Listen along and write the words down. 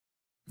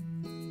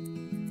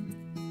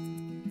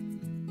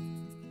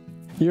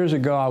Years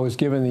ago, I was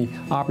given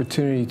the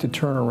opportunity to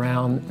turn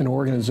around an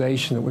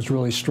organization that was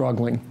really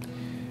struggling.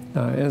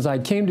 As I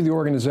came to the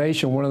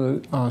organization, one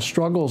of the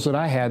struggles that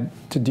I had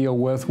to deal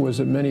with was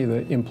that many of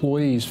the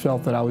employees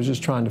felt that I was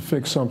just trying to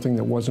fix something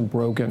that wasn't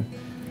broken.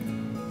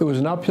 It was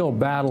an uphill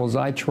battle as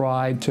I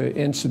tried to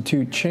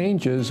institute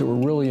changes that were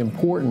really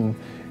important,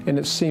 and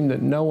it seemed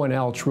that no one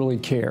else really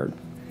cared.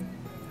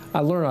 I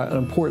learned an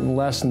important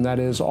lesson, that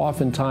is,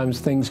 oftentimes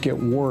things get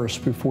worse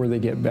before they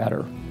get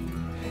better.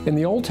 In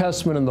the Old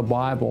Testament in the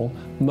Bible,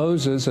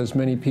 Moses, as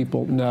many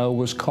people know,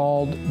 was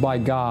called by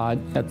God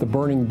at the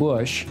burning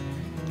bush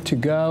to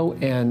go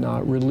and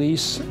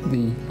release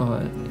the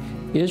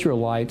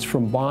Israelites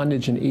from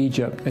bondage in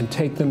Egypt and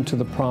take them to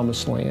the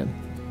Promised Land.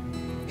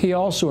 He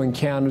also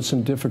encountered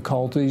some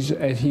difficulties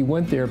as he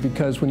went there,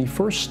 because when he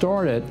first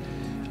started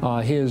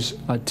his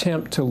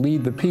attempt to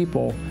lead the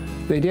people,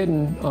 they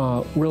didn't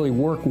really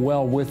work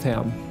well with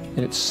him, and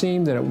it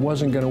seemed that it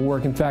wasn't going to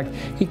work. In fact,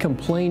 he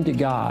complained to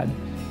God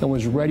and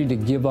was ready to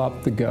give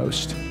up the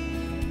ghost.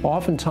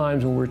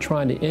 Oftentimes when we're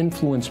trying to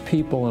influence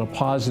people in a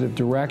positive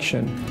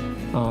direction,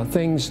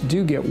 things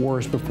do get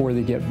worse before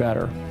they get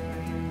better.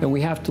 And we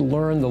have to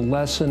learn the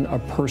lesson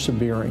of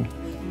persevering.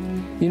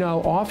 You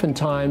know,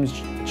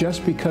 oftentimes,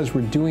 just because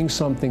we're doing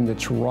something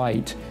that's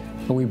right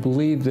and we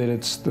believe that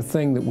it's the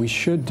thing that we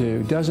should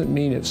do, doesn't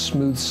mean it's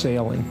smooth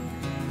sailing.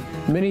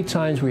 Many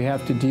times we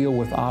have to deal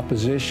with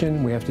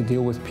opposition, we have to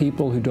deal with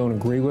people who don't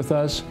agree with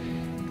us,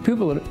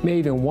 people that may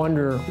even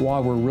wonder why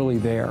we're really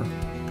there.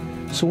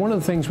 So one of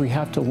the things we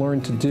have to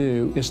learn to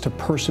do is to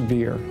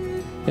persevere.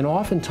 And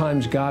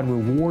oftentimes God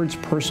rewards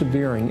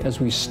persevering as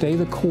we stay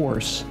the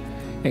course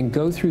and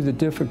go through the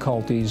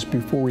difficulties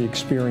before we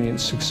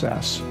experience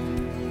success.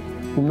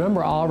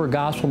 Remember, our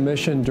gospel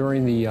mission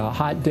during the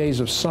hot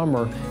days of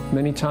summer,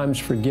 many times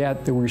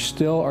forget that we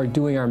still are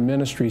doing our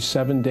ministry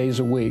 7 days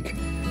a week.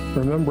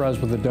 Remember us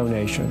with a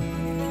donation.